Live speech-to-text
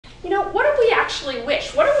you know, what do we actually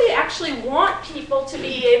wish? What do we actually want people to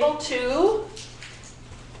be able to,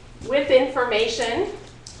 with information,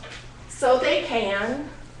 so they can,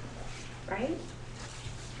 right?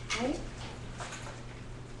 Right?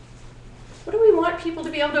 What do we want people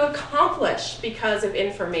to be able to accomplish because of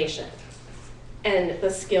information and the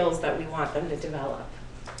skills that we want them to develop?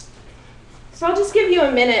 So I'll just give you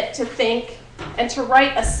a minute to think and to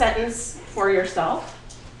write a sentence for yourself.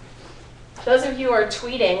 Those of you who are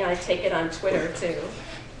tweeting, I take it on Twitter too.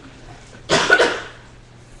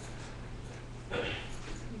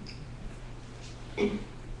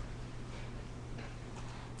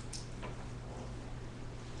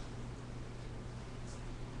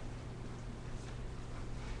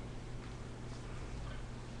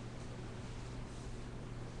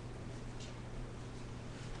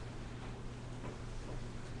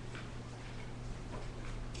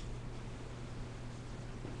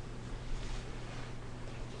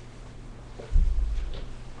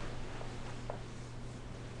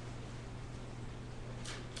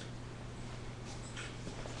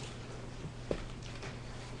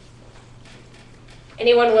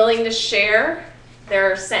 Anyone willing to share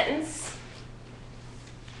their sentence?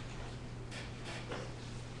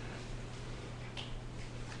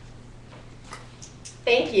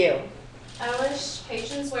 Thank you. I wish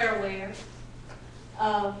patients were aware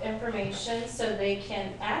of information so they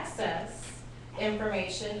can access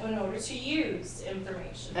information in order to use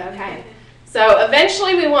information. Okay. So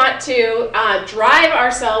eventually we want to drive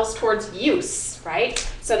ourselves towards use, right?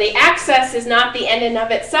 So the access is not the end in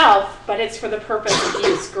of itself, but it's for the purpose of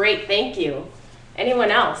use. Great, thank you.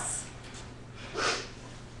 Anyone else?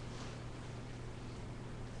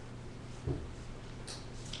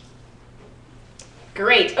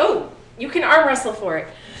 Great. Oh, you can arm wrestle for it.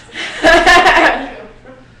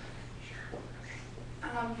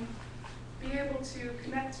 Be able to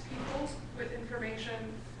connect people with information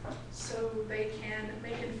so they can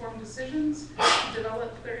make informed decisions,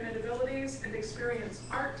 develop their innate abilities, and experience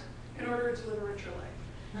art in order to live a richer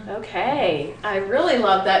life. Okay, I really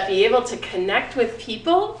love that. Be able to connect with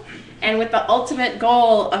people and with the ultimate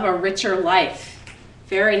goal of a richer life.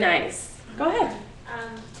 Very nice. Go ahead.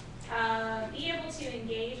 Be able to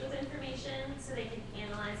engage with information so they can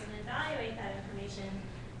analyze and evaluate that information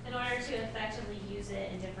in order to effectively use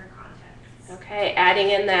it in different contexts. Okay, adding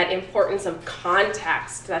in that importance of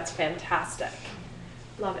context. That's fantastic.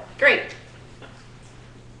 Love it. Great.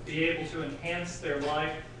 Be able to enhance their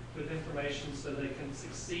life with information so they can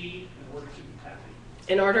succeed in order to be happy.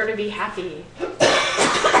 In order to be happy. Now,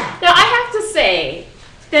 I have to say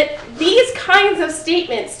that these kinds of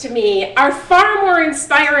statements to me are far more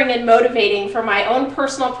inspiring and motivating for my own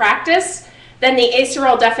personal practice than the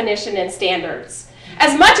ACERL definition and standards.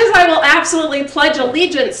 As much as I will absolutely pledge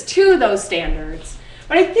allegiance to those standards,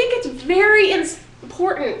 but I think it's very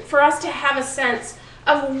important for us to have a sense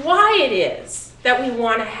of why it is that we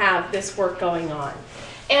want to have this work going on.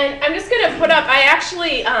 And I'm just going to put up, I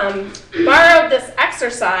actually borrowed this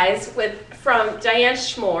exercise from Diane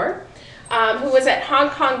Schmore, who was at Hong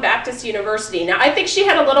Kong Baptist University. Now, I think she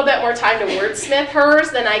had a little bit more time to wordsmith hers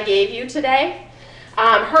than I gave you today.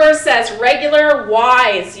 Hers says, regular,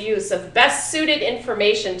 wise use of best-suited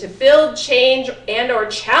information to build, change, and or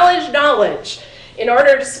challenge knowledge in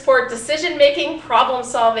order to support decision-making,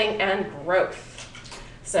 problem-solving, and growth.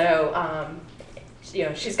 So, you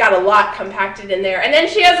know, she's got a lot compacted in there. And then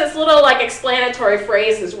she has this little like explanatory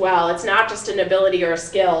phrase as well. It's not just an ability or a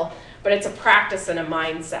skill, but it's a practice and a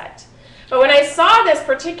mindset. But when I saw this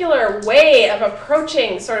particular way of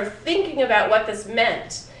approaching, sort of thinking about what this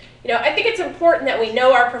meant, you know, I think it's important that we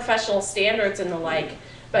know our professional standards and the like,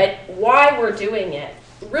 but why we're doing it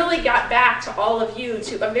really got back to all of you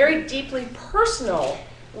to a very deeply personal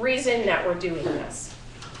reason that we're doing this.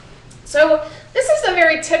 So this is a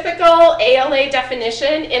very typical ALA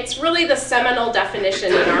definition. It's really the seminal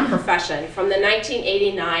definition in our profession from the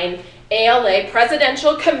 1989 ALA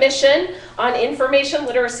Presidential Commission on Information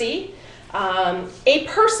Literacy. A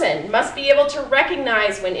person must be able to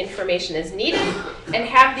recognize when information is needed and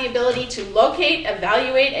have the ability to locate,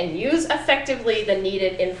 evaluate, and use effectively the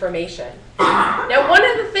needed information. Now, one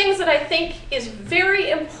of the things that I think is very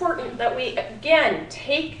important that we, again,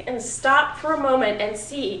 take and stop for a moment and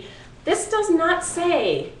see, this does not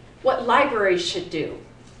say what libraries should do.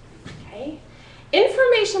 Okay?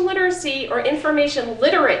 Information literacy or information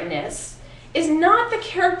literateness is not the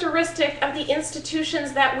characteristic of the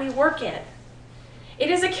institutions that we work in. It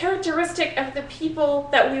is a characteristic of the people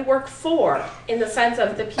that we work for, in the sense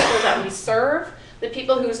of the people that we serve, the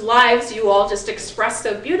people whose lives you all just expressed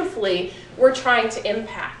so beautifully we're trying to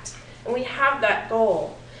impact. And we have that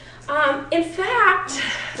goal. In fact,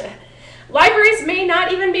 may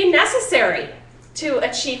not even be necessary to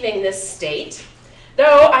achieving this state,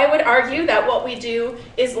 though I would argue that what we do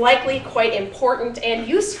is likely quite important and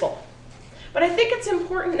useful. But I think it's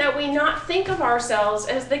important that we not think of ourselves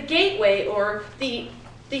as the gateway or the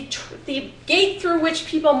gate through which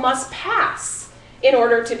people must pass in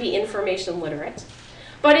order to be information literate,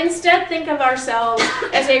 but instead think of ourselves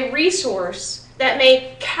as a resource that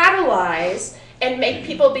may catalyze and make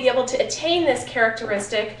people be able to attain this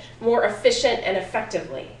characteristic more efficient and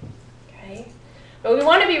effectively. Okay? But we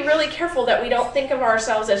want to be really careful that we don't think of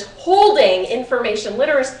ourselves as holding information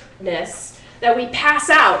literateness that we pass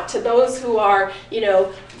out to those who are,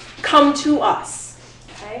 come to us.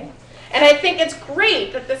 Okay? And I think it's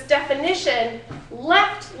great that this definition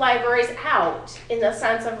left libraries out in the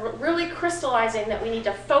sense of really crystallizing that we need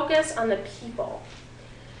to focus on the people.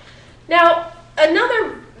 Now,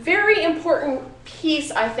 another very important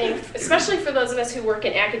piece, I think, especially for those of us who work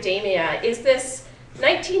in academia, is this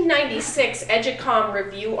 1996 EDUCOM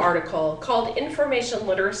review article called Information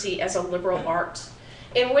Literacy as a Liberal Art,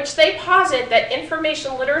 in which they posit that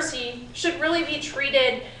information literacy should really be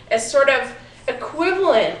treated as sort of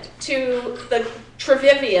equivalent to the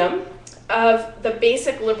trivium of the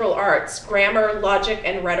basic liberal arts, grammar, logic,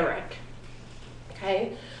 and rhetoric.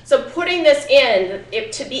 Okay? So putting this in,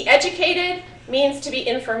 to be educated means to be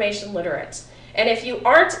information literate. And if you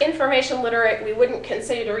aren't information literate, we wouldn't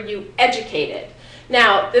consider you educated.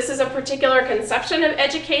 Now, this is a particular conception of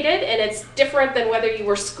educated, and it's different than whether you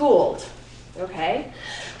were schooled. Okay?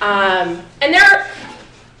 And there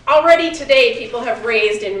already today, people have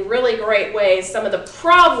raised in really great ways some of the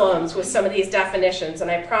problems with some of these definitions, and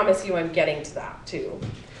I promise you I'm getting to that too.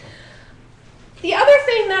 The other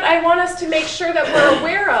thing that I want us to make sure that we're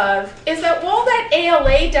aware of is that while that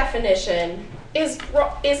ALA definition is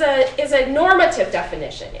a normative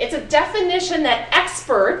definition, it's a definition that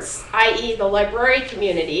experts, i.e. the library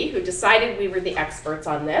community, who decided we were the experts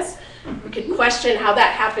on this, we could question how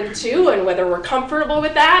that happened too and whether we're comfortable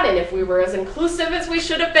with that and if we were as inclusive as we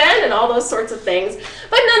should have been and all those sorts of things.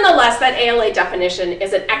 But nonetheless, that ALA definition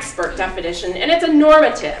is an expert definition and it's a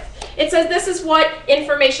normative. It says this is what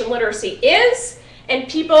information literacy is, and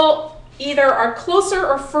people either are closer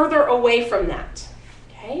or further away from that.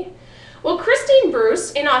 Okay? Well, Christine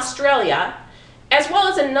Bruce in Australia, as well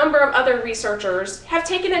as a number of other researchers, have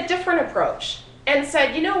taken a different approach and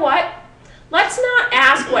said, you know what? Let's not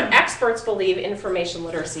ask what experts believe information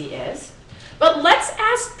literacy is, but let's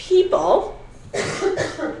ask people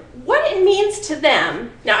what it means to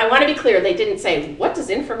them. Now, I want to be clear, they didn't say, what does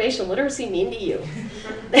information literacy mean to you?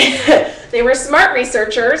 They were smart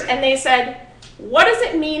researchers, and they said, what does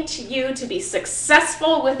it mean to you to be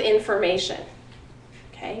successful with information?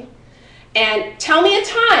 Okay? And tell me a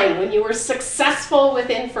time when you were successful with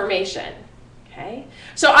information. Okay?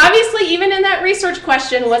 So obviously, even in that research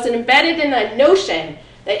question was embedded in a notion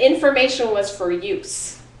that information was for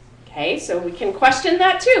use. Okay? So we can question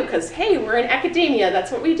that too, because hey, we're in academia,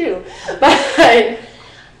 that's what we do. But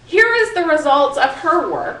here is the results of her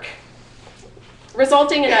work,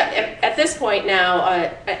 resulting in, at this point now,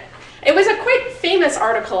 it was a quite famous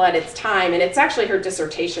article at its time, and it's actually her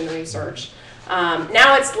dissertation research.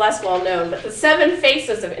 Now it's less well known, but the 7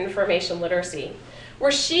 Faces of Information Literacy,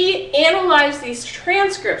 where she analyzed these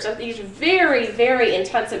transcripts of these very, very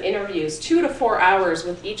intensive interviews, 2 to 4 hours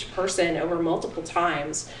with each person over multiple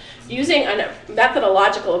times, using a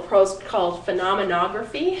methodological approach called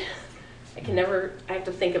phenomenography. I have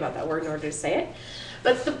to think about that word in order to say it.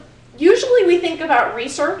 But usually we think about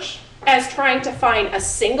research as trying to find a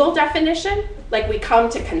single definition, like we come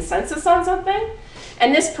to consensus on something.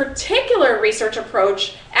 And this particular research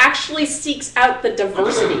approach actually seeks out the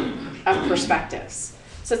diversity of perspectives.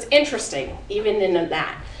 So it's interesting, even in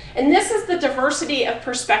that. And this is the diversity of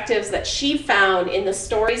perspectives that she found in the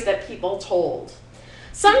stories that people told.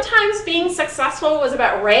 Sometimes being successful was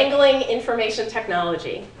about wrangling information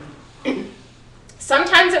technology.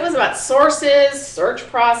 Sometimes it was about sources, search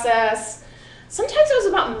process. Sometimes it was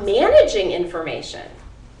about managing information.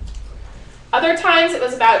 Other times it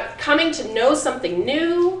was about coming to know something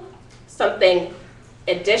new, something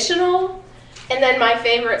additional, and then my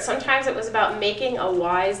favorite, sometimes it was about making a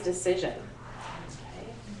wise decision.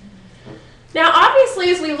 Okay. Now obviously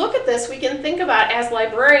as we look at this, we can think about as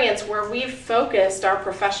librarians where we've focused our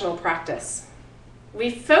professional practice.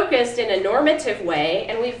 We've focused in a normative way,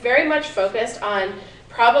 and we've very much focused on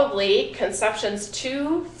probably conceptions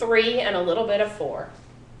 2, 3, and a little bit of 4.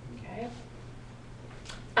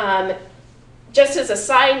 Okay. Just as a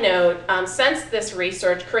side note, since this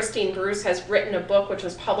research, Christine Bruce has written a book which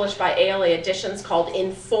was published by ALA Editions called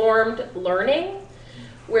Informed Learning,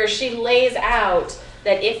 where she lays out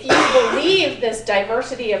that if you believe this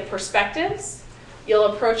diversity of perspectives,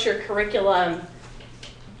 you'll approach your curriculum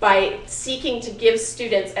by seeking to give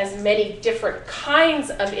students as many different kinds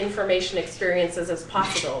of information experiences as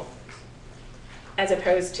possible, as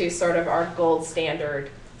opposed to sort of our gold standard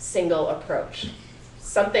single approach.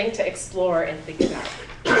 Something to explore and think about.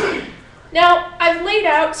 Now, I've laid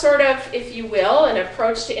out sort of, if you will, an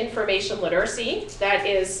approach to information literacy that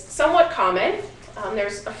is somewhat common.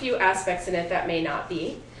 There's a few aspects in it that may not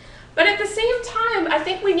be. But at the same time, I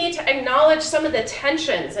think we need to acknowledge some of the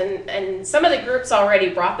tensions, and some of the groups already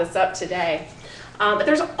brought this up today. But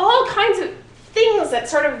there's all kinds of things that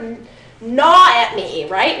sort of gnaw at me,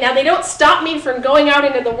 right? Now, they don't stop me from going out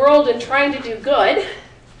into the world and trying to do good,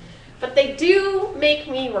 but they do make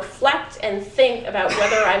me reflect and think about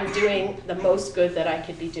whether I'm doing the most good that I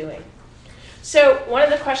could be doing. So one of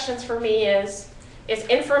the questions for me is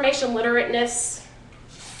information literateness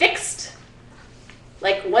fixed?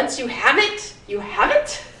 Like once you have it, you have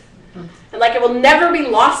it? And like it will never be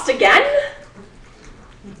lost again?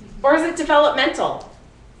 Or is it developmental?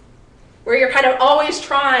 Where you're kind of always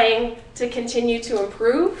trying to continue to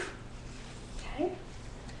improve? Okay.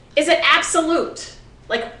 Is it absolute?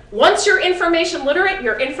 Like once you're information literate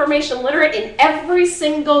in every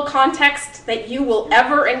single context that you will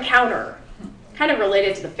ever encounter. Kind of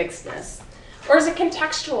related to the fixedness. Or is it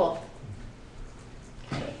contextual?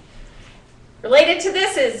 Okay. Related to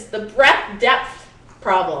this is the breadth-depth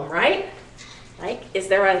problem, right? Like,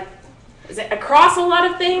 is it across a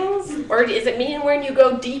lot of things? Or is it mean when you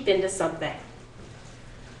go deep into something?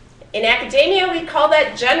 In academia, we call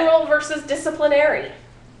that general versus disciplinary,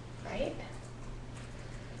 right?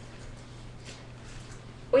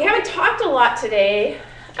 We haven't talked a lot today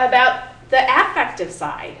about the affective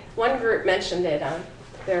side. One group mentioned it on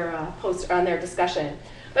their discussion.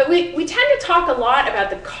 But we tend to talk a lot about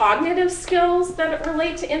the cognitive skills that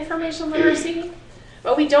relate to information literacy,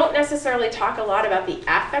 but we don't necessarily talk a lot about the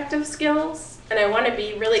affective skills. And I want to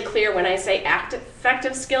be really clear when I say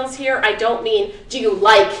affective skills here, I don't mean, do you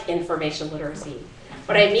like information literacy?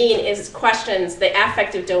 What I mean is questions, the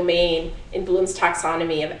affective domain in Bloom's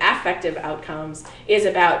taxonomy of affective outcomes is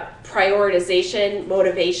about prioritization,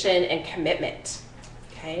 motivation, and commitment,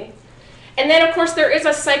 okay? And then, of course, there is a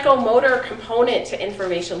psychomotor component to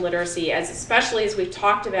information literacy, especially as we've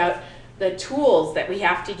talked about the tools that we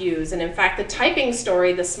have to use. And in fact, the typing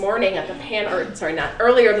story this morning at the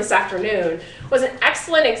earlier this afternoon, was an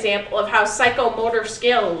excellent example of how psychomotor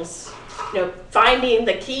skills, finding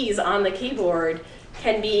the keys on the keyboard,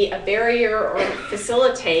 can be a barrier or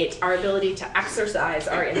facilitate our ability to exercise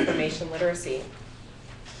our information literacy.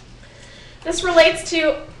 This relates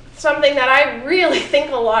to something that I really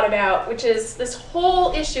think a lot about, which is this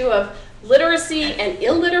whole issue of literacy and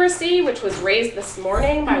illiteracy, which was raised this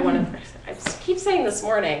morning by I keep saying this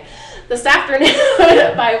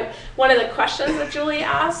afternoon by one of the questions that Julie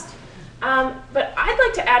asked. But I'd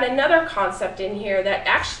like to add another concept in here that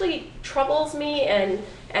actually troubles me, and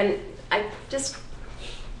I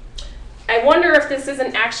wonder if this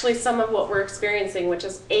isn't actually some of what we're experiencing, which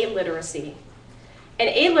is illiteracy. And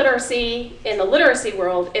illiteracy in the literacy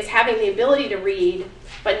world is having the ability to read,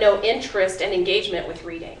 but no interest and engagement with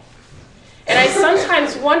reading. And I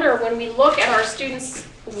sometimes wonder when we look at our students'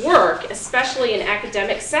 work, especially in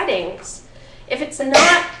academic settings, if it's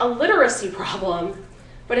not a literacy problem,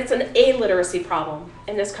 but it's an illiteracy problem.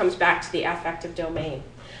 And this comes back to the affective domain.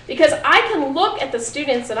 Because I can look at the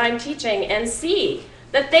students that I'm teaching and see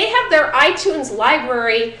that they have their iTunes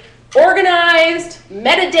library organized,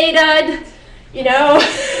 metadataed,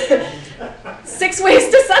 6 ways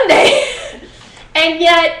to Sunday. And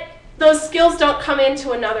yet, those skills don't come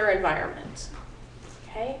into another environment.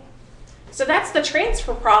 Okay? So that's the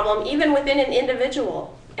transfer problem, even within an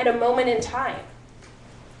individual, at a moment in time.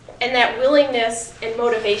 And that willingness and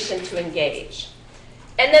motivation to engage.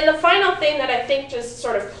 And then the final thing that I think just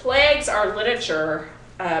sort of plagues our literature,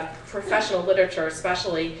 professional literature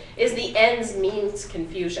especially, is the ends means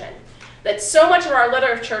confusion. That so much of our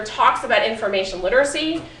literature talks about information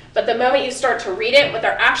literacy, but the moment you start to read it, what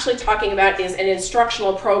they're actually talking about is an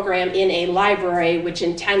instructional program in a library which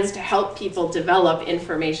intends to help people develop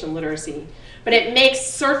information literacy. But it makes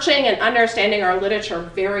searching and understanding our literature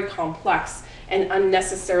very complex and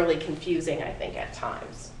unnecessarily confusing, I think, at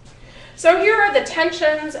times. So here are the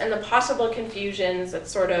tensions and the possible confusions that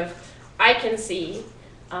sort of I can see.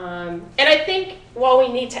 And I think while we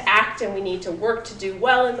need to act and we need to work to do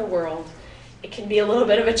well in the world, it can be a little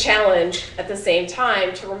bit of a challenge at the same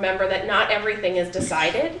time to remember that not everything is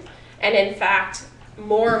decided. And in fact,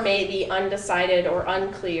 more may be undecided or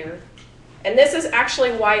unclear. And this is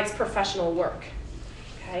actually why it's professional work.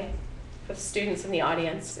 Okay? for the students in the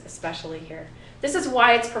audience, especially here. This is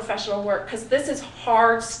why it's professional work, because this is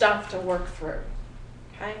hard stuff to work through,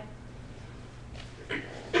 okay?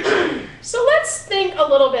 So let's think a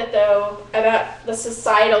little bit, though, about the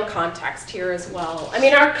societal context here as well. I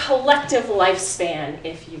mean, our collective lifespan,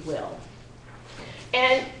 if you will.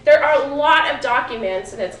 And there are a lot of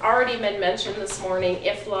documents, and it's already been mentioned this morning,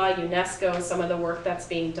 IFLA, UNESCO, some of the work that's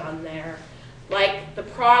being done there, like the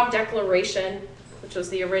Prague Declaration, which was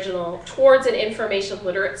the original, towards an information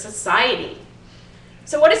literate society.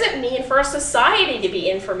 So what does it mean for a society to be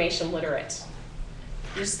information literate?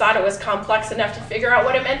 You just thought it was complex enough to figure out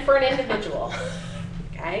what it meant for an individual,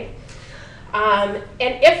 okay? And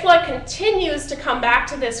IFLA continues to come back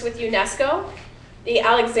to this with UNESCO. The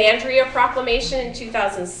Alexandria Proclamation in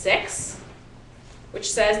 2006,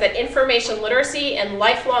 which says that information literacy and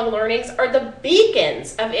lifelong learnings are the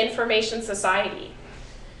beacons of information society.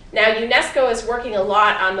 Now, UNESCO is working a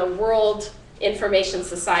lot on the World Information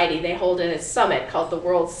Society. They hold a summit called the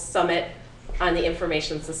World Summit on the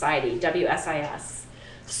Information Society, WSIS.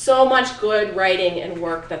 So much good writing and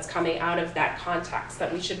work that's coming out of that context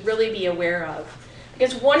that we should really be aware of.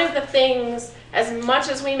 Because one of the things, as much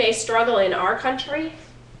as we may struggle in our country,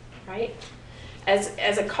 right,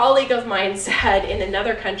 as a colleague of mine said in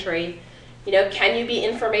another country, you know, can you be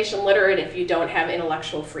information literate if you don't have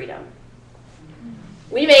intellectual freedom?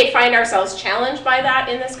 We may find ourselves challenged by that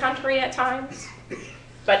in this country at times,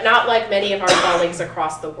 but not like many of our colleagues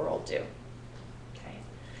across the world do. Okay.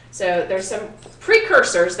 So there's some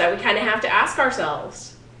precursors that we kind of have to ask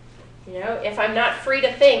ourselves. You know, if I'm not free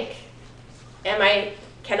to think, can I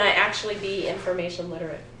actually be information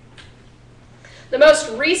literate? The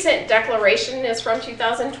most recent declaration is from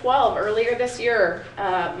 2012, earlier this year,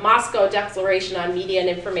 Moscow Declaration on Media and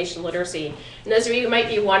Information Literacy. And those of you who might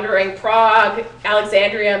be wondering, Prague,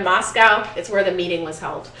 Alexandria, Moscow, it's where the meeting was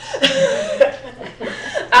held.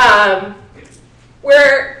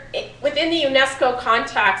 Where within the UNESCO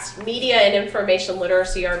context, media and information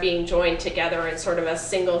literacy are being joined together in sort of a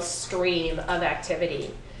single stream of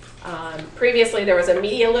activity. Previously, there was a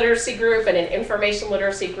media literacy group and an information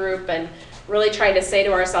literacy group, and really trying to say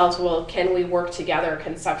to ourselves, well, can we work together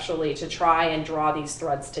conceptually to try and draw these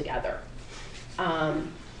threads together?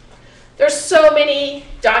 There's so many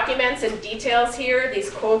documents and details here. These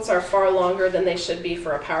quotes are far longer than they should be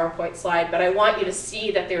for a PowerPoint slide, but I want you to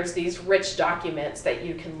see that there's these rich documents that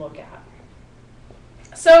you can look at.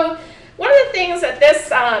 So one of the things that this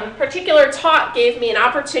particular talk gave me an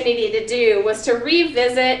opportunity to do was to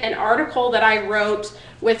revisit an article that I wrote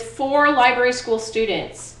with 4 library school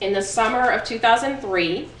students in the summer of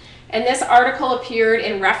 2003, and this article appeared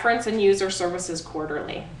in Reference and User Services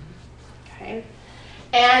Quarterly. Okay.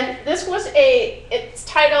 And this was it's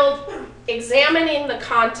titled Examining the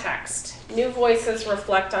Context, New Voices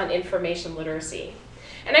Reflect on Information Literacy.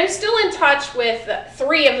 And I'm still in touch with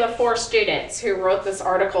 3 of the 4 students who wrote this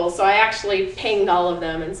article, so I actually pinged all of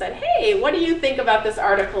them and said, hey, what do you think about this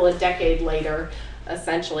article a decade later,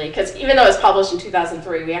 essentially? Because even though it was published in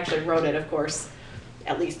 2003, we actually wrote it, of course,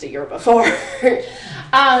 at least a year before.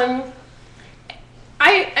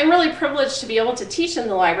 I'm really privileged to be able to teach in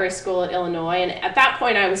the library school at Illinois, and at that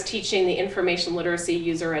point I was teaching the Information Literacy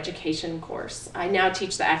User Education course. I now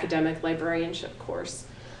teach the Academic Librarianship course.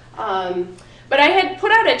 But I had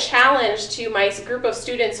put out a challenge to my group of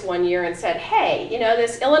students one year and said, hey, you know,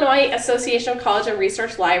 this Illinois Association of College and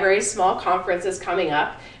Research Libraries small conference is coming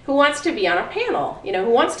up. Who wants to be on a panel? You know,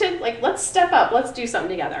 who wants to, like, let's step up, let's do something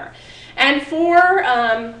together. And 4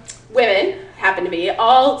 women, happened to be,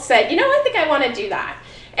 all said, you know, I think I want to do that.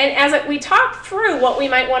 And as we talked through what we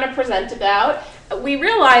might want to present about, we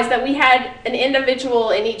realized that we had an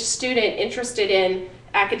individual in each student interested in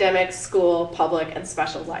academic, school, public, and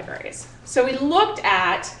special libraries. So we looked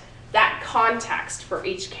at that context for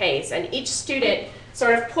each case, and each student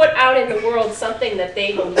sort of put out in the world something that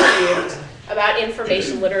they believed about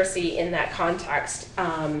information literacy in that context.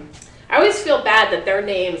 I always feel bad that their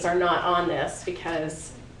names are not on this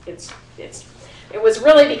because it was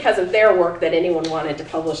really because of their work that anyone wanted to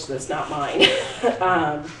publish this, not mine.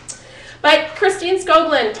 But Christine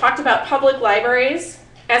Skoglund talked about public libraries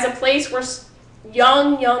as a place where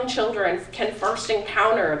young children can first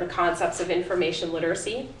encounter the concepts of information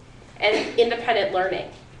literacy and independent learning.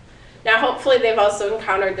 Now, hopefully they've also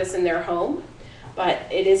encountered this in their home, but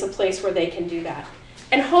it is a place where they can do that.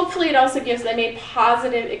 And hopefully it also gives them a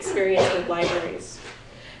positive experience with libraries.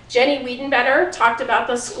 Jenny Wiedenbetter talked about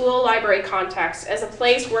the school library context as a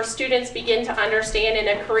place where students begin to understand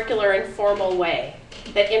in a curricular and formal way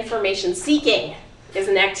that information seeking is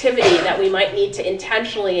an activity that we might need to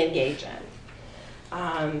intentionally engage in.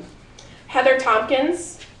 Heather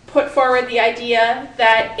Tompkins put forward the idea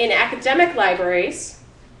that in academic libraries,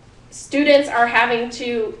 students are having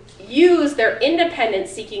to use their independent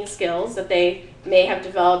seeking skills that they may have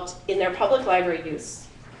developed in their public library use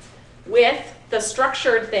with the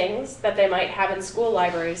structured things that they might have in school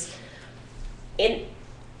libraries in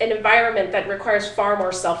an environment that requires far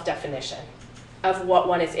more self-definition of what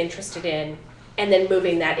one is interested in, and then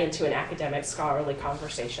moving that into an academic scholarly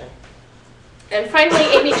conversation. And finally,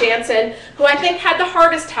 Amy Jansen, who I think had the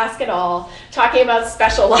hardest task at all, talking about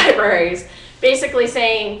special libraries, basically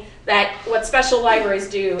saying that what special libraries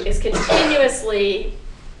do is continuously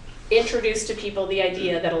introduce to people the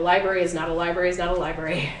idea that a library is not a library is not a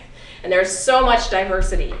library. And there's so much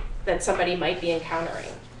diversity that somebody might be encountering.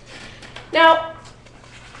 Now,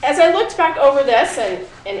 as I looked back over this, and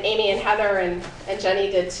Amy and Heather and Jenny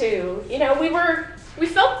did too, you know, we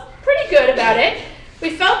felt pretty good about it. We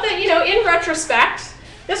felt that, you know, in retrospect,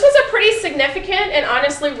 this was a pretty significant and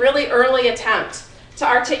honestly really early attempt to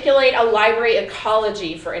articulate a library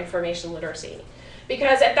ecology for information literacy.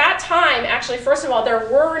 Because at that time, actually, first of all, there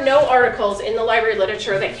were no articles in the library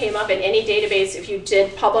literature that came up in any database if you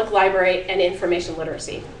did public library and information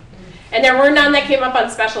literacy. And there were none that came up on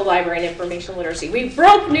special library and information literacy. We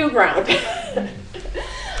broke new ground. And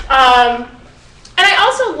I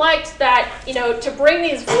also liked that, you know, to bring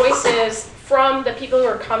these voices from the people who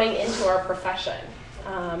are coming into our profession,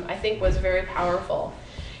 I think was very powerful.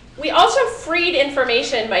 We also freed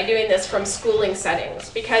information by doing this from schooling settings,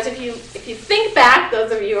 because if you think back,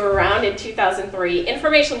 those of you who were around in 2003,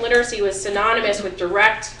 information literacy was synonymous with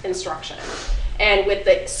direct instruction and with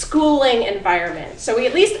the schooling environment. So we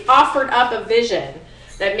at least offered up a vision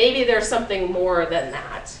that maybe there's something more than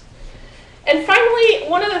that. And finally,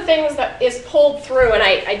 one of the things that is pulled through, and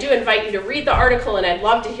I do invite you to read the article, and I'd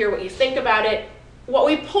love to hear what you think about it. What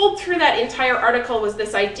we pulled through that entire article was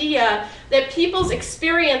this idea that people's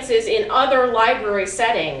experiences in other library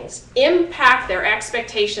settings impact their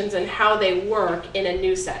expectations and how they work in a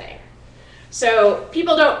new setting. So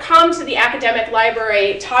people don't come to the academic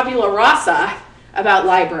library tabula rasa about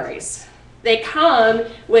libraries. They come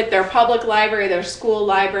with their public library, their school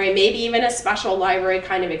library, maybe even a special library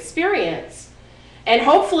kind of experience. And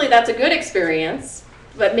hopefully that's a good experience,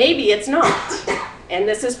 but maybe it's not. And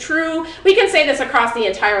this is true. We can say this across the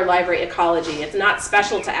entire library ecology. It's not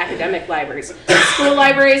special to academic libraries. School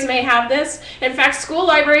libraries may have this. In fact, school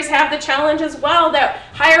libraries have the challenge as well that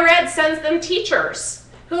higher ed sends them teachers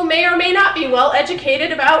who may or may not be well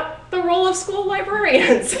educated about the role of school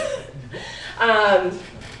librarians.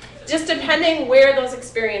 Just depending where those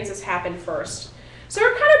experiences happen first. So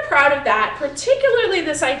we're kind of proud of that, particularly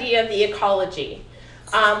this idea of the ecology,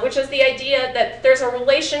 which is the idea that there's a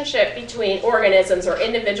relationship between organisms or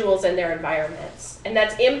individuals and their environments, and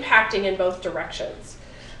that's impacting in both directions.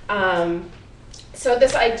 So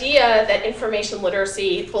this idea that information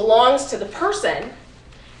literacy belongs to the person,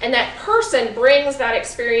 and that person brings that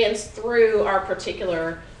experience through our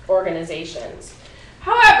particular organizations.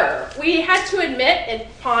 However, we had to admit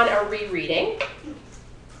upon a rereading,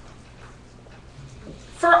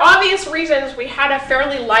 for obvious reasons, we had a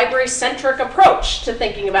fairly library-centric approach to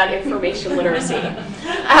thinking about information literacy.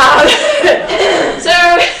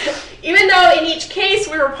 So even though in each case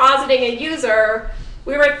we were positing a user,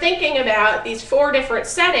 we were thinking about these 4 different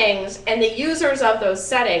settings and the users of those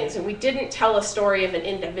settings, and we didn't tell a story of an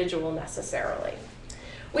individual necessarily.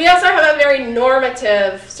 We also have a very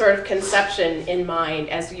normative sort of conception in mind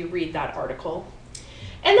as you read that article.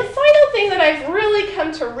 And the final thing that I've really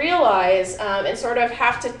come to realize and sort of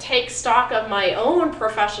have to take stock of my own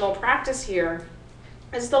professional practice here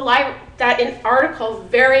is that an article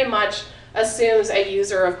very much assumes a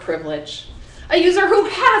user of privilege, a user who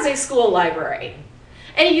has a school library,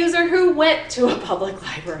 a user who went to a public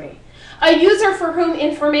library, a user for whom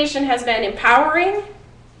information has been empowering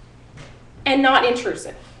and not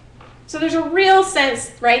intrusive. So there's a real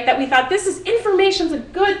sense, right, that we thought information's a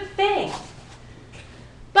good thing.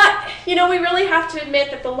 But, you know, we really have to admit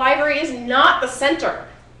that the library is not the center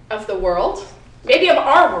of the world, maybe of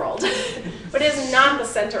our world, but is not the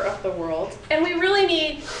center of the world. And we really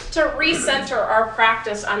need to recenter our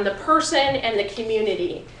practice on the person and the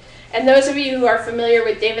community. And those of you who are familiar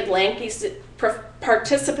with David Lanke's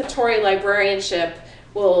participatory librarianship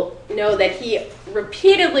will know that he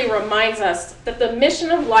repeatedly reminds us that the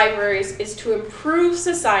mission of libraries is to improve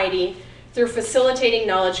society through facilitating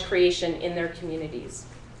knowledge creation in their communities.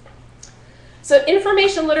 So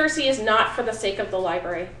information literacy is not for the sake of the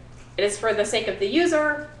library. It is for the sake of the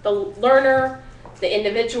user, the learner, the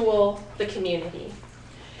individual, the community.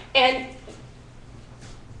 And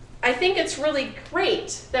I think it's really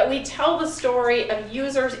great that we tell the story of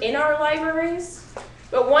users in our libraries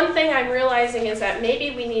But one thing I'm realizing is that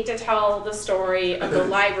maybe we need to tell the story of the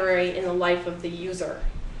library in the life of the user.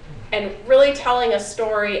 And really telling a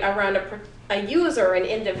story around a user, an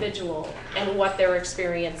individual, and what their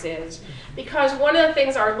experience is. Because one of the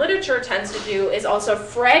things our literature tends to do is also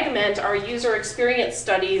fragment our user experience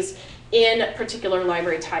studies in particular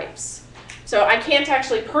library types. So I can't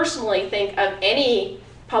actually personally think of any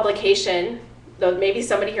publication, though maybe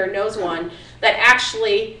somebody here knows one, that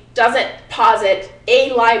actually doesn't posit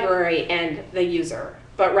a library and the user,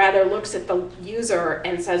 but rather looks at the user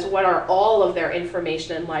and says what are all of their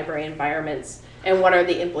information in library environments and what are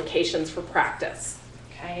the implications for practice,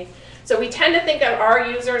 okay? So we tend to think of our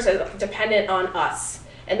users as dependent on us.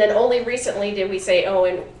 And then only recently did we say, oh,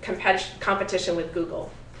 in competition with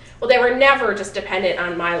Google. Well, they were never just dependent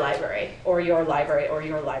on my library or your library or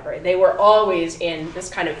your library. They were always in this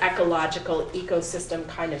kind of ecological ecosystem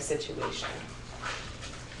kind of situation.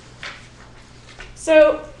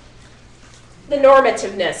 So the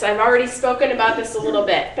normativeness, I've already spoken about this a little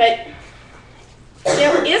bit, but you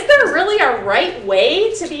know, is there really a right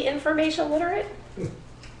way to be information literate?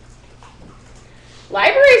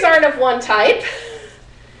 Libraries aren't of one type.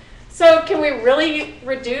 So can we really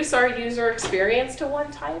reduce our user experience to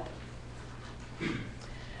one type?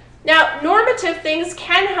 Now, normative things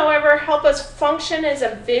can, however, help us function as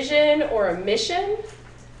a vision or a mission,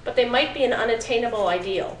 but they might be an unattainable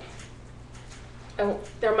ideal.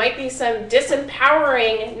 There might be some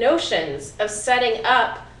disempowering notions of setting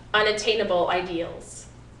up unattainable ideals.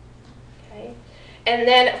 Okay? And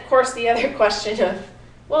then, of course, the other question of,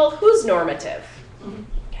 well, who's normative?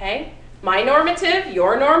 Okay? My normative,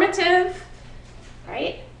 your normative,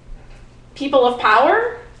 right? People of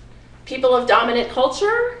power, people of dominant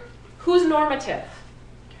culture, who's normative?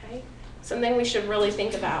 Okay? Something we should really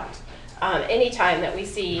think about anytime that we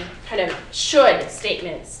see kind of should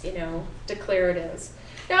statements, you know, declaratives.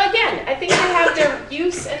 Now again, I think they have their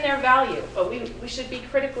use and their value, but we should be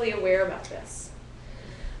critically aware about this.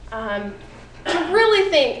 To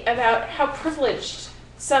really think about how privileged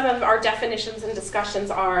some of our definitions and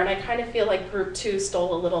discussions are, and I kind of feel like group 2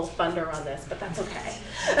 stole a little thunder on this, but that's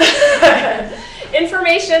okay.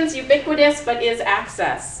 Information's ubiquitous, but is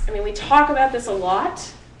access. I mean, we talk about this a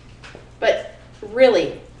lot, but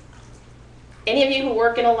really, any of you who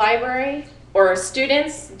work in a library or are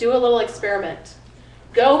students, do a little experiment.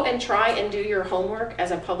 Go and try and do your homework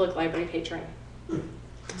as a public library patron.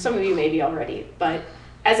 Some of you maybe already, but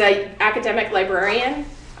as an academic librarian,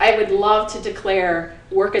 I would love to declare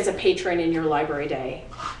work as a patron in your library day,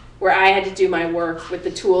 where I had to do my work with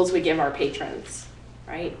the tools we give our patrons,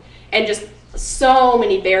 right? And just so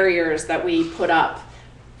many barriers that we put up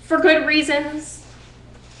for good reasons,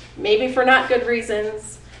 maybe for not good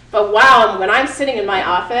reasons. But wow, when I'm sitting in my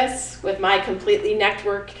office with my completely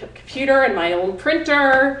networked computer and my own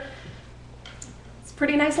printer, it's a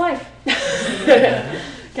pretty nice life.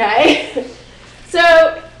 Okay?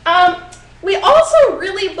 So we also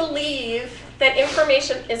really believe that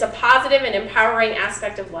information is a positive and empowering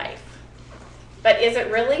aspect of life. But is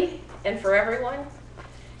it really? And for everyone?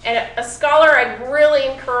 And a scholar I'd really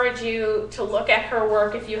encourage you to look at her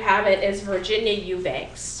work if you haven't is Virginia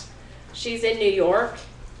Eubanks. She's in New York.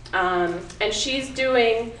 And she's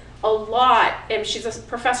doing a lot, and she's a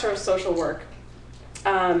professor of social work.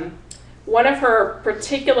 One of her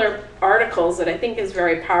particular articles that I think is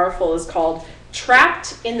very powerful is called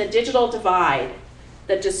Trapped in the Digital Divide,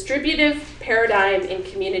 the Distributive Paradigm in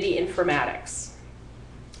Community Informatics.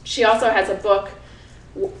 She also has a book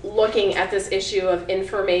looking at this issue of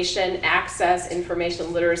information access,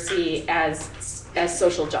 information literacy as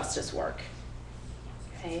social justice work.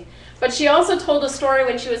 Okay. But she also told a story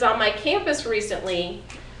when she was on my campus recently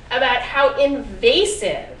about how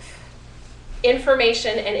invasive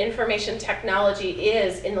information and information technology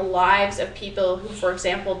is in the lives of people who, for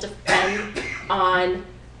example, depend on,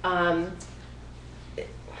 we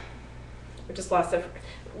just lost the,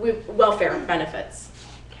 welfare benefits,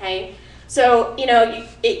 okay? So, you know,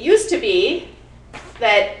 it used to be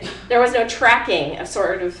that there was no tracking of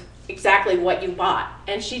sort of exactly what you bought.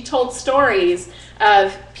 And she told stories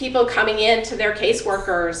of people coming in to their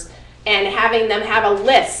caseworkers and having them have a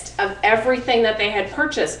list of everything that they had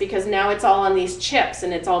purchased because now it's all on these chips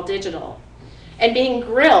and it's all digital. And being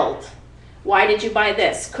grilled. Why did you buy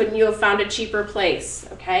this? Couldn't you have found a cheaper place?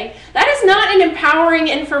 Okay? That is not an empowering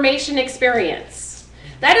information experience.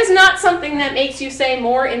 That is not something that makes you say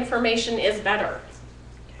more information is better.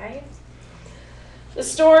 Okay? The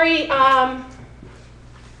story,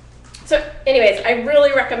 so anyways, I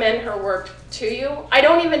really recommend her work to you. I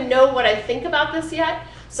don't even know what I think about this yet,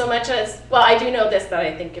 so much as, well, I do know this, that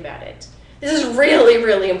I think about it. This is really,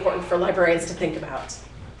 really important for librarians to think about.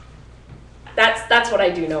 That's what I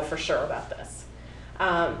do know for sure about this.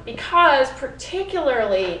 Because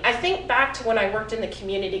particularly, I think back to when I worked in the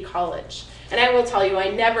community college. And I will tell you, I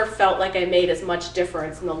never felt like I made as much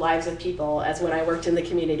difference in the lives of people as when I worked in the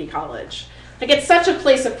community college. Like, it's such a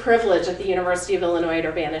place of privilege at the University of Illinois at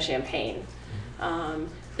Urbana-Champaign.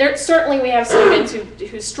 Certainly we have students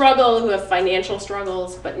who struggle, who have financial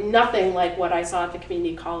struggles, but nothing like what I saw at the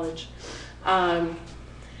community college.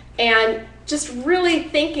 And just really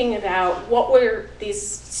thinking about what were these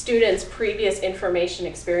students' previous information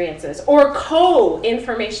experiences, or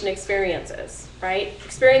co-information experiences, right?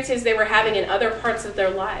 Experiences they were having in other parts of their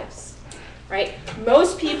lives, right?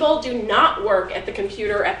 Most people do not work at the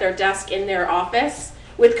computer at their desk in their office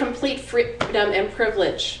with complete freedom and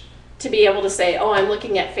privilege to be able to say, oh, I'm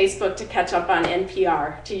looking at Facebook to catch up on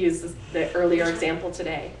NPR, to use the earlier example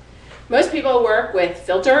today. Most people work with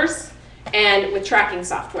filters and with tracking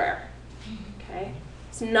software. Okay?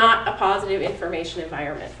 It's not a positive information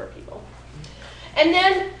environment for people. And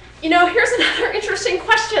then, here's another interesting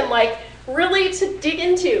question, like really to dig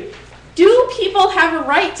into. Do people have a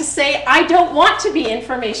right to say, I don't want to be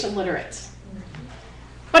information literate?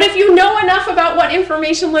 But if you know enough about what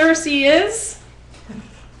information literacy is,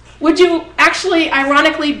 would you actually,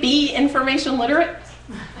 ironically, be information literate?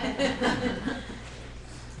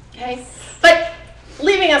 Okay, but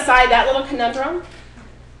leaving aside that little conundrum,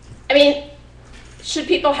 I mean, should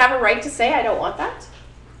people have a right to say, I don't want that?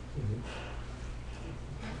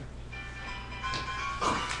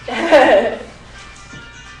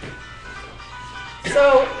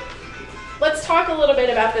 So let's talk a little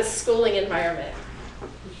bit about this schooling environment.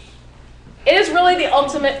 It is really the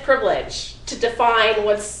ultimate privilege to define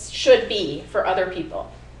what should be for other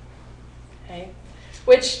people, okay?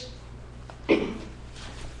 Which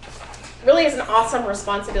really is an awesome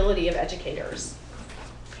responsibility of educators,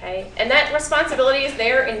 okay? And that responsibility is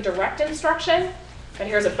there in direct instruction, but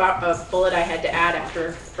here's a bullet I had to add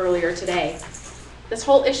earlier today. This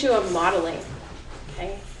whole issue of modeling,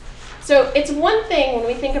 okay? So it's one thing when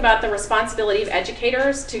we think about the responsibility of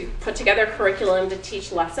educators to put together curriculum to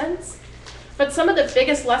teach lessons, but some of the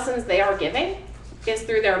biggest lessons they are giving is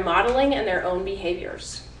through their modeling and their own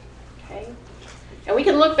behaviors, okay? And we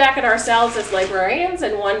can look back at ourselves as librarians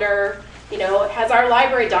and wonder, has our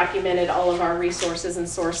library documented all of our resources and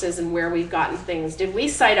sources and where we've gotten things? Did we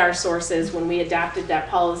cite our sources when we adapted that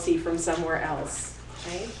policy from somewhere else,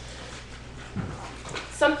 okay?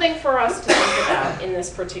 Something for us to think about in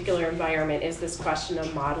this particular environment is this question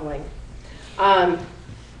of modeling.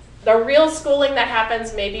 The real schooling that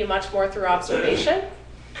happens may be much more through observation.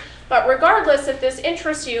 But regardless, if this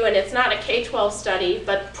interests you, and it's not a K-12 study,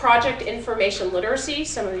 but Project Information Literacy,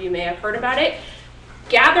 some of you may have heard about it,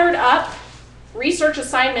 gathered up research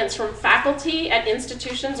assignments from faculty at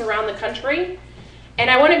institutions around the country.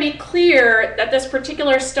 And I want to be clear that this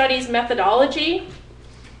particular study's methodology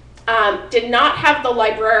did not have the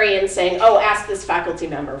librarian saying, oh, ask this faculty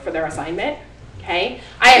member for their assignment, okay?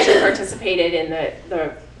 I actually participated in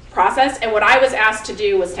the process, and what I was asked to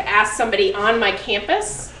do was to ask somebody on my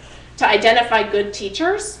campus to identify good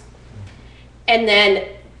teachers, and then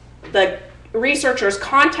the researchers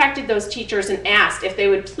contacted those teachers and asked if they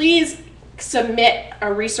would please submit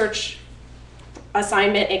a research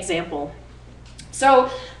assignment example.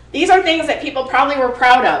 So these are things that people probably were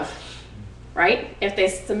proud of, right? If they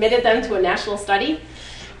submitted them to a national study.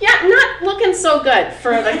 Yeah, not looking so good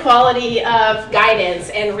for the quality of guidance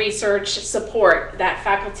and research support that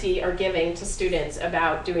faculty are giving to students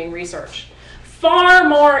about doing research. Far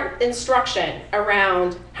more instruction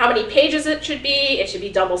around how many pages it should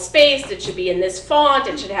be double-spaced, it should be in this font,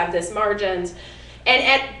 it should have this margins. And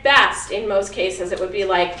at best, in most cases, it would be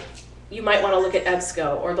like, you might want to look at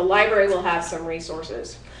EBSCO, or the library will have some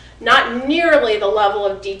resources. Not nearly the level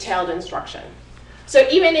of detailed instruction. So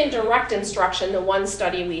even in direct instruction, the one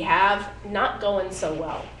study we have, not going so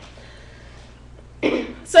well.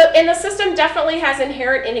 And the system definitely has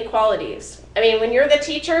inherent inequalities. I mean, when you're the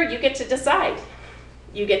teacher, you get to decide.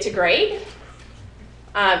 You get to grade.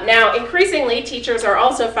 Now, increasingly, teachers are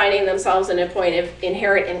also finding themselves in a point of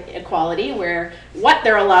inherent inequality where what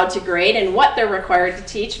they're allowed to grade and what they're required to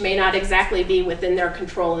teach may not exactly be within their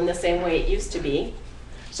control in the same way it used to be.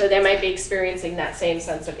 So they might be experiencing that same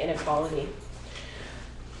sense of inequality.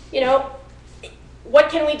 What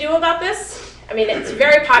can we do about this? I mean, it's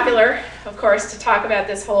very popular, of course, to talk about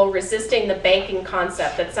this whole resisting the banking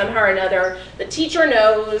concept, that somehow or another the teacher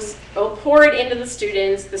knows, will pour it into the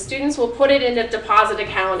students will put it in a deposit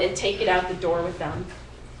account and take it out the door with them.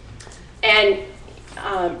 And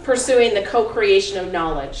pursuing the co-creation of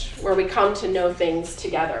knowledge, where we come to know things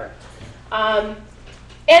together. And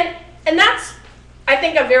that's, I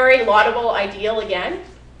think, a very laudable ideal again.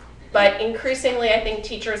 But increasingly, I think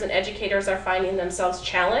teachers and educators are finding themselves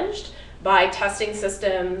challenged by testing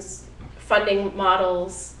systems, funding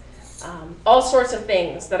models, all sorts of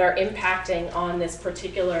things that are impacting on this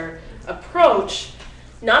particular approach.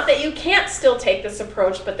 Not that you can't still take this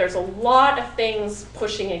approach, but there's a lot of things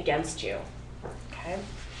pushing against you. Okay?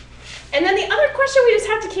 And then the other question we just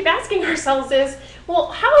have to keep asking ourselves is, well,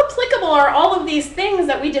 how applicable are all of these things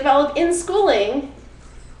that we develop in schooling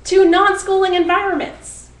to non-schooling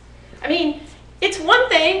environments? I mean, it's one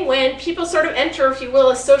thing when people sort of enter, if you will,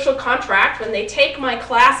 a social contract. When they take my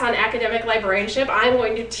class on academic librarianship, I'm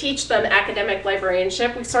going to teach them academic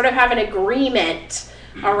librarianship. We sort of have an agreement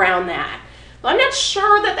around that. Well, I'm not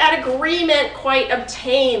sure that that agreement quite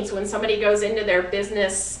obtains when somebody goes into their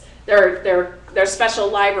business, their special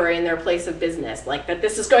library in their place of business, like that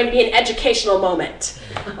this is going to be an educational moment,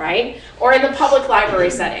 right? Or in the public library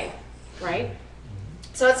setting, right?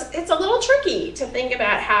 So it's a little tricky to think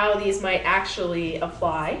about how these might actually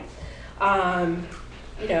apply,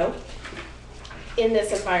 you know, in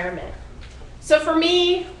this environment. So for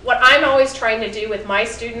me, what I'm always trying to do with my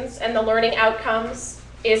students and the learning outcomes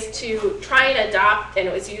is to try and adopt, and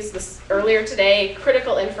it was used this earlier today,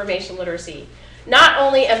 critical information literacy. Not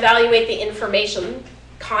only evaluate the information,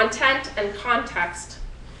 content, and context,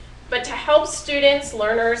 but to help students,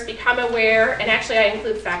 learners become aware, and actually I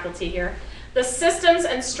include faculty here, the systems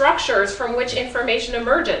and structures from which information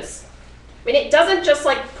emerges. I mean, it doesn't just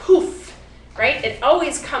like poof, right? It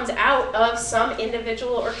always comes out of some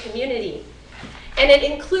individual or community. And it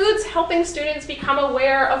includes helping students become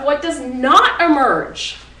aware of what does not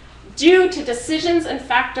emerge due to decisions and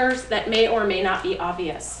factors that may or may not be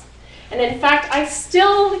obvious. And in fact, I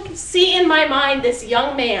still see in my mind this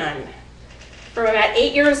young man from about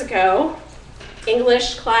 8 years ago,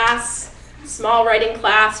 English class, small writing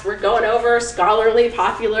class, we're going over scholarly,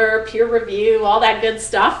 popular, peer review, all that good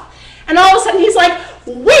stuff. And all of a sudden he's like,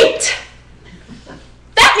 wait,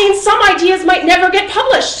 that means some ideas might never get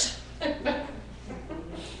published.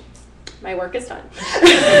 My work is done.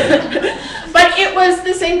 But it was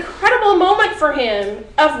this incredible moment for him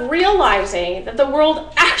of realizing that the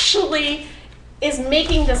world actually is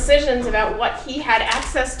making decisions about what he had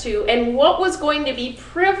access to and what was going to be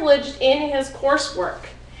privileged in his coursework.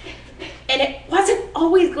 And it wasn't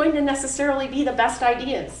always going to necessarily be the best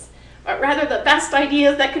ideas, but rather the best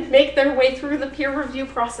ideas that could make their way through the peer review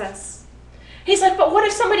process. He's like, but what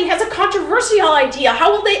if somebody has a controversial idea?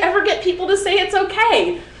 How will they ever get people to say it's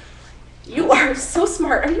okay? You are so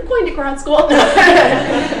smart. Are you going to grad school?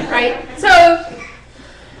 Right? So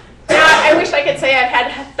I wish I could say I've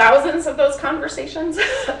had thousands of those conversations.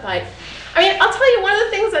 But I mean, I'll tell you, one of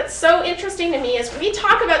the things that's so interesting to me is we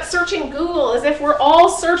talk about searching Google as if we're all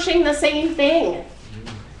searching the same thing.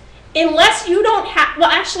 Unless you don't have, well,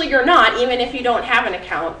 actually you're not, even if you don't have an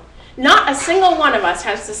account. Not a single one of us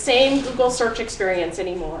has the same Google search experience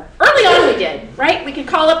anymore. Early on we did, right? We could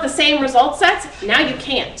call up the same result sets. Now you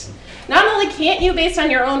can't. Not only can't you based on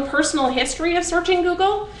your own personal history of searching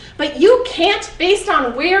Google, but you can't based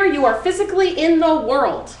on where you are physically in the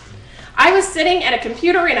world. I was sitting at a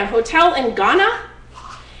computer in a hotel in Ghana,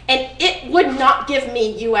 and it would not give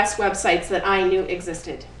me US websites that I knew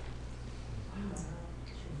existed.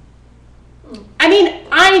 I mean,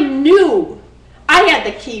 I knew I had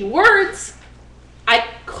the keywords. I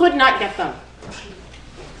could not get them.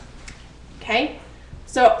 Okay?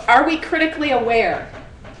 So are we critically aware?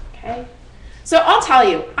 Okay? So I'll tell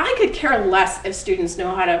you, I could care less if students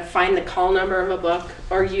know how to find the call number of a book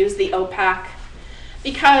or use the OPAC,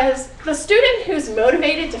 because the student who's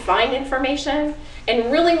motivated to find information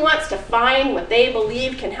and really wants to find what they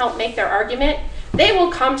believe can help make their argument, they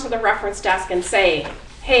will come to the reference desk and say,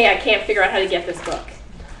 hey, I can't figure out how to get this book.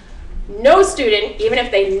 No student, even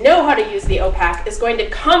if they know how to use the OPAC, is going to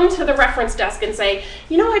come to the reference desk and say,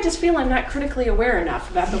 you know, I just feel I'm not critically aware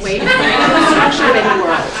enough about the way it's structured in the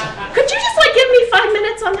world. Could you just like give me 5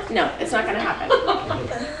 minutes on that? No, it's not going to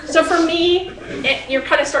happen. So for me, you're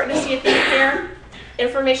kind of starting to see a theme here.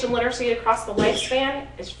 Information literacy across the lifespan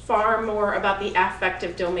is far more about the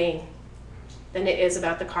affective domain than it is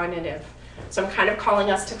about the cognitive. So I'm kind of calling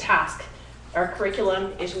us to task. Our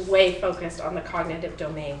curriculum is way focused on the cognitive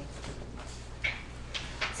domain.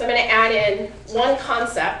 So I'm going to add in one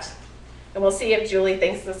concept, and we'll see if Julie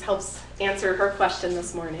thinks this helps answer her question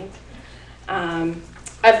this morning,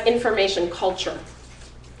 of information culture.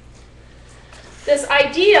 This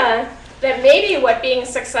idea that maybe what being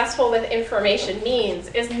successful with information means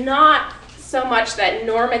is not so much that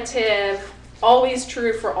normative, always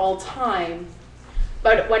true for all time,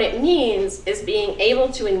 But what it means is being able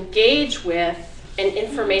to engage with an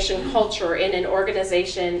information culture in an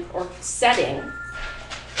organization or setting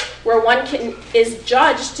where one is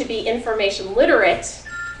judged to be information literate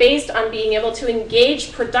based on being able to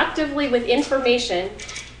engage productively with information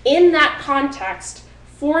in that context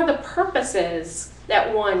for the purposes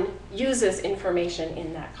that one uses information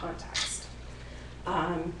in that context.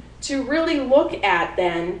 To really look at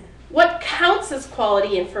then what counts as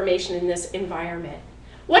quality information in this environment.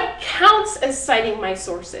 What counts as citing my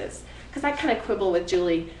sources? Because I kind of quibble with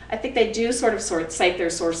Julie. I think they do sort of cite their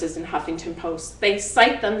sources in Huffington Post. They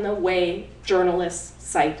cite them the way journalists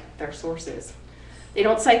cite their sources. They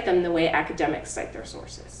don't cite them the way academics cite their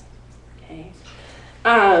sources. Okay.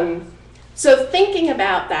 So thinking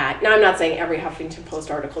about that, now I'm not saying every Huffington Post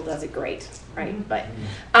article does it great, right? But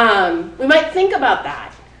we might think about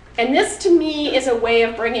that. And this to me is a way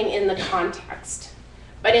of bringing in the context.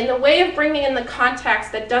 But in the way of bringing in the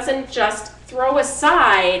context that doesn't just throw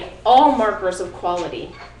aside all markers of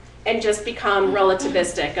quality and just become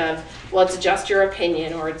relativistic of, well, it's just your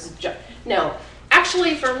opinion or it's just, no.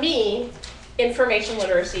 Actually, for me, information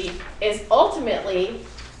literacy is ultimately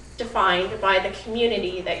defined by the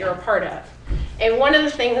community that you're a part of. And one of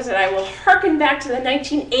the things that I will hearken back to the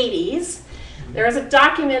 1980s, there was a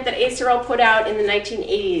document that ACRL put out in the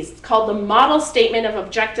 1980s called the Model Statement of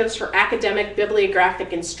Objectives for Academic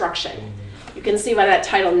Bibliographic Instruction. You can see why that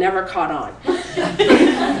title never caught on.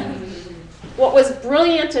 What was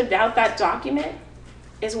brilliant about that document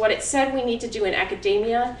is what it said we need to do in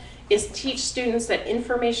academia is teach students that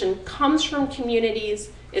information comes from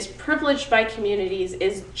communities, is privileged by communities,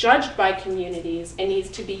 is judged by communities, and needs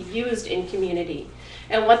to be used in community.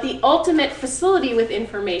 And what the ultimate facility with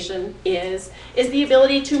information is the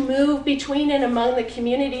ability to move between and among the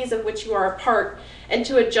communities of which you are a part and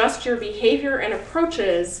to adjust your behavior and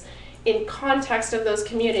approaches in context of those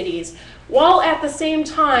communities, while at the same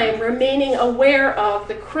time remaining aware of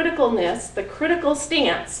the criticalness, the critical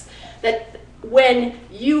stance that when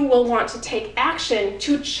you will want to take action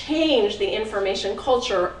to change the information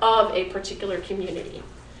culture of a particular community.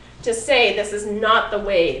 To say this is not the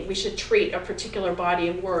way we should treat a particular body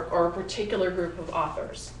of work or a particular group of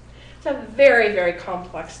authors. It's a very, very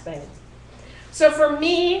complex thing. So for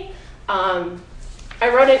me, I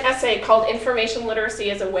wrote an essay called Information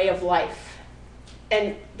Literacy as a Way of Life.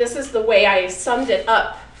 And this is the way I summed it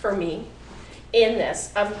up for me in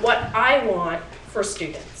this, of what I want for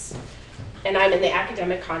students. And I'm in the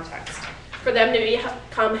academic context. For them to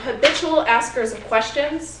become habitual askers of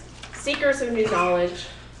questions, seekers of new knowledge,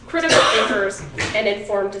 critical thinkers, and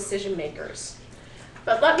informed decision makers.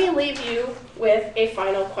 But let me leave you with a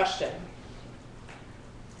final question.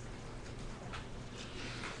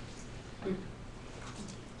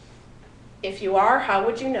 If you are, how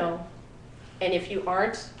would you know? And if you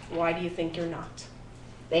aren't, why do you think you're not?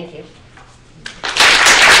 Thank you.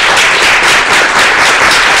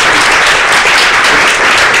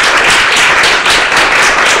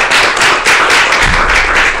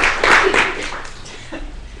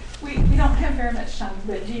 We don't have very much time,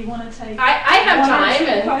 but do you want to take I have time.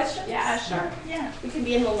 And questions? yeah, sure. Yeah. We can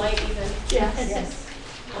be in the light even. Yes.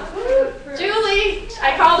 Julie,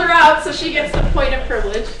 I called her out, so she gets the point of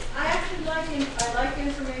privilege. I actually like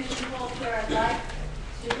information culture. I like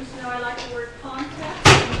students know I like the word context. I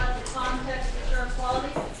like the context of term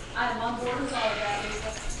quality. I'm on board with all of that.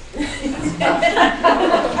 I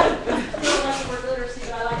don't like the word literacy,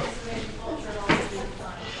 but I like information culture and all the same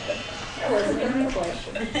time. That wasn't a good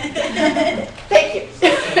question. Thank you.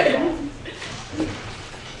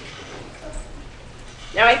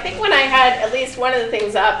 Now, I think when I had at least one of the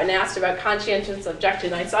things up and asked about conscientious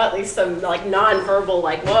objection, I saw at least some like non-verbal,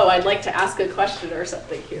 like, whoa, I'd like to ask a question or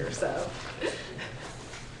something here, so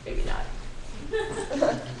maybe not.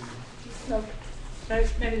 No.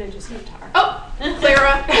 Maybe they just need to talk. Oh,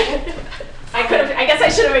 Clara. I guess I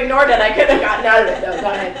should have ignored it. I could have gotten out of it. No,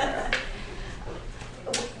 go ahead, Clara.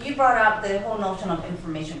 You brought up the whole notion of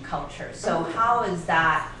information culture. So how is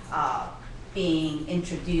that being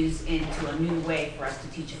introduced into a new way for us to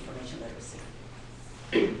teach information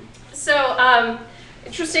literacy? So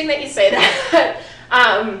interesting that you say that.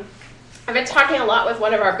 I've been talking a lot with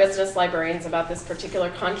one of our business librarians about this particular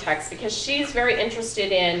context because she's very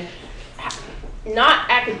interested in not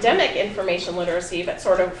academic information literacy, but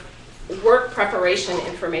sort of work preparation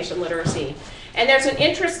information literacy. And there's an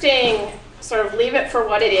interesting sort of leave it for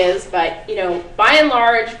what it is, but you know, by and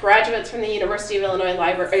large, graduates from the University of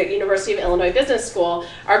Illinois Business School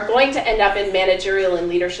are going to end up in managerial and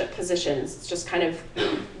leadership positions. It's just kind of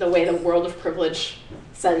the way the world of privilege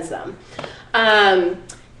sends them.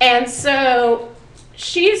 And so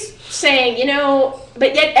she's saying, you know,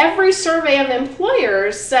 but yet every survey of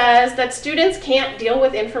employers says that students can't deal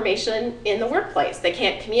with information in the workplace. They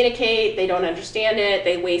can't communicate, they don't understand it,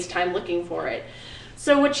 they waste time looking for it.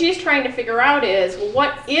 So what she's trying to figure out is, well,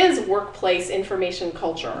 what is workplace information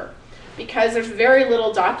culture? Because there's very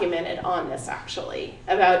little documented on this actually.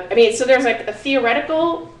 So there's like a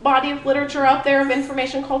theoretical body of literature out there of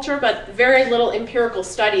information culture, but very little empirical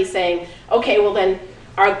study saying, okay, well then,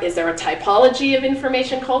 is there a typology of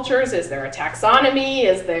information cultures? Is there a taxonomy?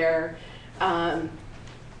 Is there,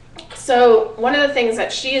 so one of the things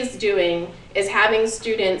that she is doing is having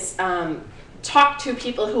students talk to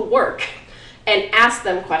people who work and ask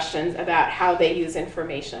them questions about how they use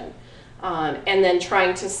information. And then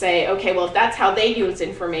trying to say, okay, well, if that's how they use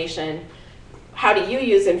information, how do you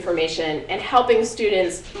use information? And helping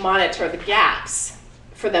students monitor the gaps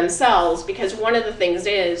for themselves, because one of the things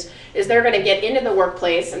is they're going to get into the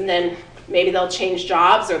workplace and then maybe they'll change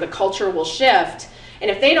jobs or the culture will shift.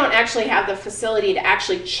 And if they don't actually have the facility to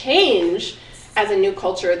actually change as a new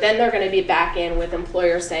culture, then they're going to be back in with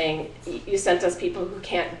employers saying, you sent us people who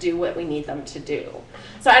can't do what we need them to do.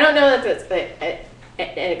 So I don't know that that's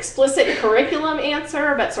an explicit curriculum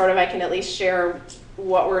answer, but sort of I can at least share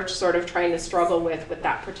what we're sort of trying to struggle with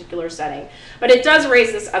that particular setting. But it does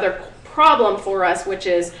raise this other problem for us, which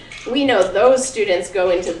is we know those students go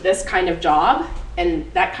into this kind of job,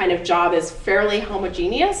 and that kind of job is fairly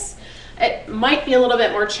homogeneous. It might be a little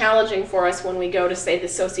bit more challenging for us when we go to, say, the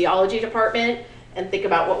sociology department and think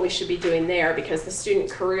about what we should be doing there, because the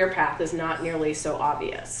student career path is not nearly so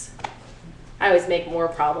obvious. I always make more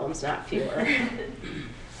problems, not fewer.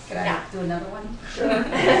 Could I do another one? Sure.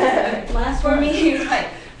 Last for me, right.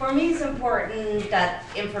 For me, it's important that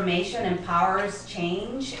information empowers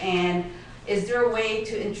change, and is there a way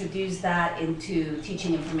to introduce that into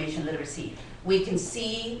teaching information literacy? We can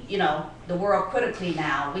see, you know, the world critically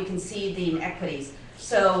now. We can see the inequities.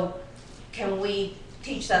 So can we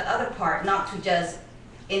teach that other part, not to just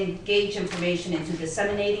engage information into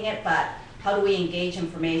disseminating it, but how do we engage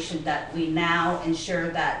information that we now ensure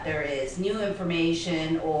that there is new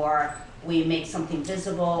information, or we make something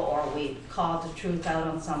visible, or we call the truth out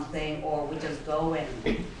on something, or we just go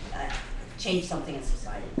and change something in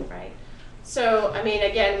society. Right. So, I mean,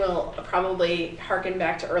 again, we'll probably harken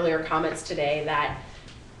back to earlier comments today that,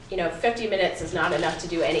 you know, 50 minutes is not enough to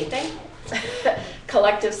do anything.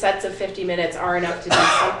 Collective sets of 50 minutes are enough to do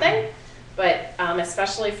something. But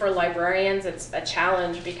especially for librarians, it's a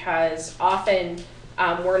challenge because often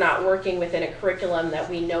we're not working within a curriculum that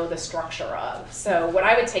we know the structure of. So what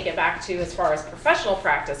I would take it back to as far as professional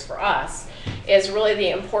practice for us is really the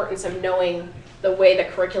importance of knowing the way the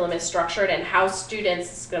curriculum is structured and how students,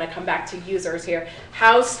 it's going to come back to users here,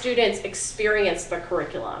 how students experience the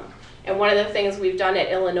curriculum. And one of the things we've done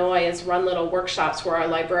at Illinois is run little workshops where our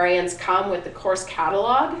librarians come with the course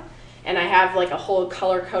catalog, and I have like a whole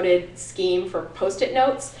color-coded scheme for Post-it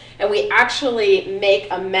notes, and we actually make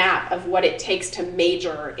a map of what it takes to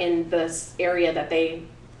major in this area that they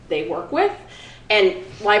work with. And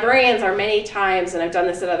librarians are many times, and I've done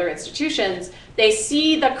this at other institutions, they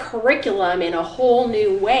see the curriculum in a whole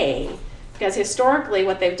new way, because historically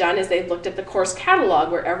what they've done is they've looked at the course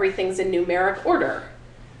catalog where everything's in numeric order,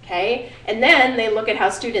 okay? And then they look at how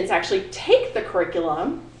students actually take the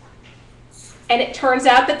curriculum, and it turns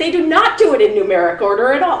out that they do not do it in numeric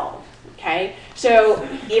order at all, okay? So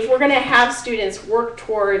if we're gonna have students work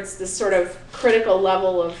towards this sort of critical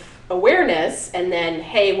level of awareness, and then,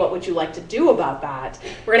 hey, what would you like to do about that?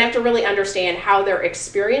 We're gonna have to really understand how they're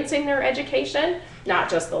experiencing their education, not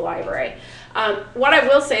just the library. What I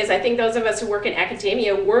will say is I think those of us who work in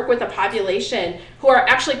academia work with a population who are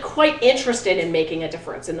actually quite interested in making a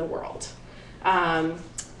difference in the world.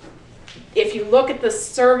 If you look at the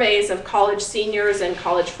surveys of college seniors and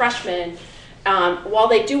college freshmen, while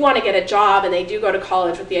they do want to get a job and they do go to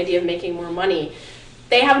college with the idea of making more money,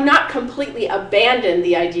 they have not completely abandoned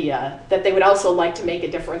the idea that they would also like to make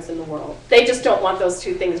a difference in the world. They just don't want those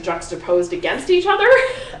two things juxtaposed against each other.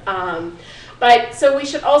 But so we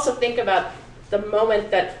should also think about the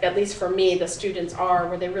moment that, at least for me, the students are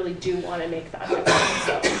where they really do want to make that difference.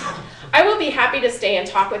 So I will be happy to stay and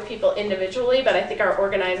talk with people individually, but I think our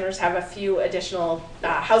organizers have a few additional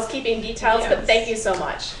housekeeping details, but thank you so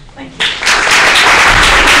much. Thank you.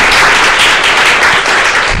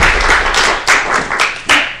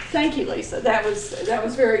 Thank you, Lisa. That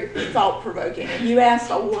was very thought-provoking, and you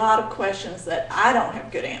asked a lot of questions that I don't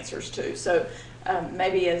have good answers to. So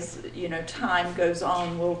maybe as time goes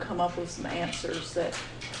on, we'll come up with some answers that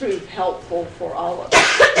prove helpful for all of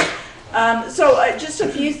us. So just a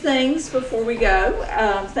few things before we go.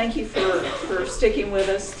 Thank you for sticking with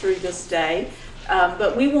us through this day.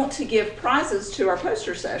 But we want to give prizes to our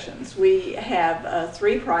poster sessions. We have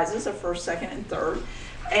 3 prizes, a first, second, and third.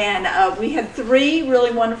 And we had 3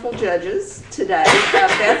 really wonderful judges today.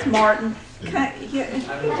 Beth Martin,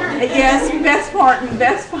 yes, Beth Martin,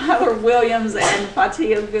 Beth Filer Williams, and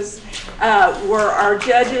Fatia Gus were our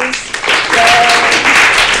judges.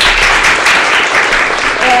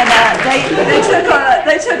 And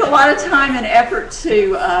they took a lot of time and effort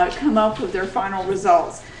to come up with their final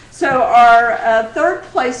results. So our 3rd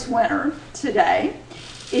place winner today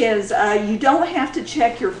is you don't have to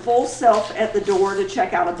check your full self at the door to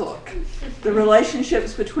check out a book. The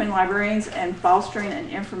relationships between librarians and fostering an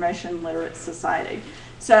information literate society.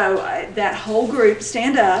 So that whole group,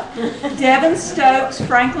 stand up. Devin Stokes,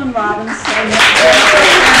 Franklin Robinson,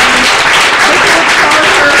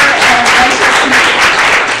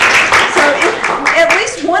 so if at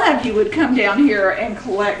least one of you would come down here and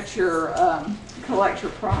collect your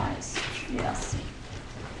prize. Yes.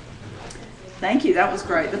 Thank you. That was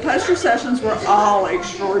great. The poster sessions were all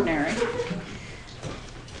extraordinary.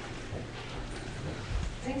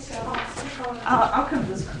 Thanks, y'all. I'll come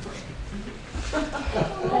this way first.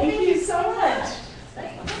 Thank you so much.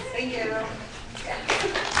 Thank you.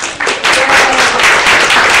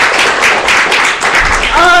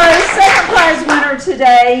 Our second prize winner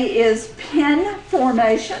today is Pen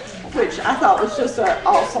Formation, which I thought was just an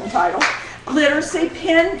awesome title. Literacy,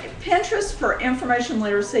 Pinterest for Information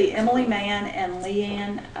Literacy, Emily Mann and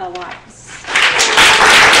Leanne Elias.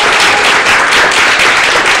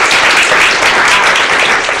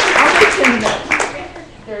 I'll wait 10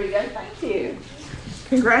 minutes. There you go, thank you.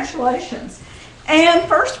 Congratulations. And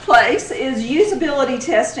first place is Usability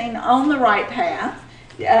Testing on the Right Path,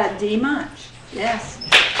 D. Munch. Yes.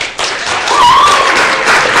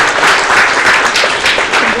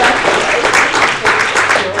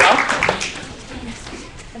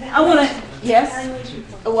 I want to, yes?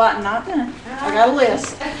 What? Not done. I got a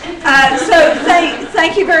list. So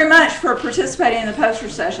thank you very much for participating in the poster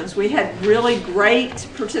sessions. We had really great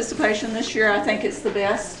participation this year. I think it's the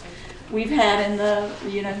best we've had in the,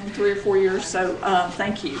 in 3 or 4 years. So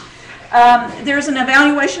thank you. There's an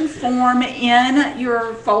evaluation form in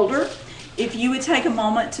your folder. If you would take a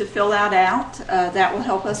moment to fill that out, that will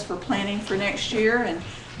help us for planning for next year and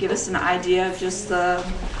give us an idea of just the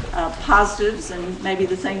positives and maybe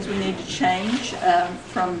the things we need to change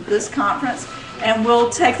from this conference. And we'll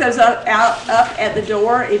take those up at the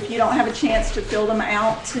door. If you don't have a chance to fill them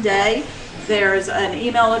out today, there's an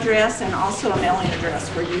email address and also a mailing address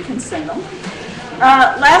where you can send them.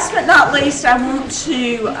 Last but not least, I want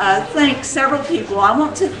to thank several people. I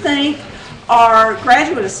want to thank our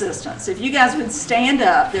graduate assistants. If you guys would stand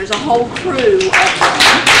up, there's a whole crew of them.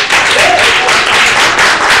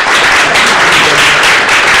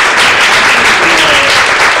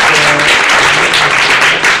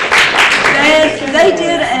 They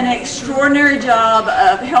did an extraordinary job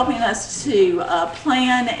of helping us to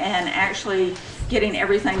plan and actually getting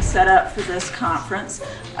everything set up for this conference.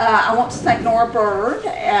 I want to thank Nora Bird.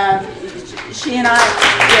 She and I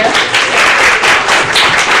spent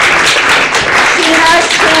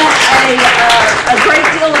a great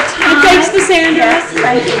deal of time. And thanks to Sandra. Yes,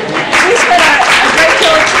 thank you. We spent a great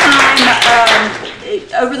deal of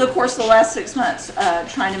time over the course of the last 6 months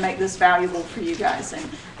trying to make this valuable for you guys. And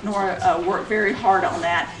Nora worked very hard on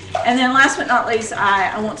that. And then last but not least,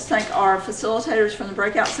 I want to thank our facilitators from the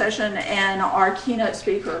breakout session and our keynote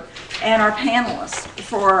speaker and our panelists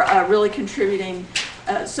for really contributing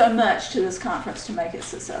so much to this conference to make it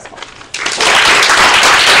successful.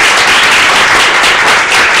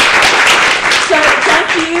 So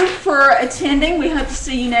thank you for attending. We hope to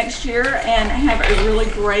see you next year and have a really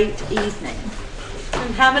great evening.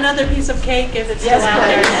 And have another piece of cake if it's still out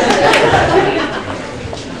there.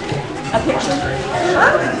 A picture?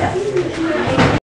 Oh, yeah.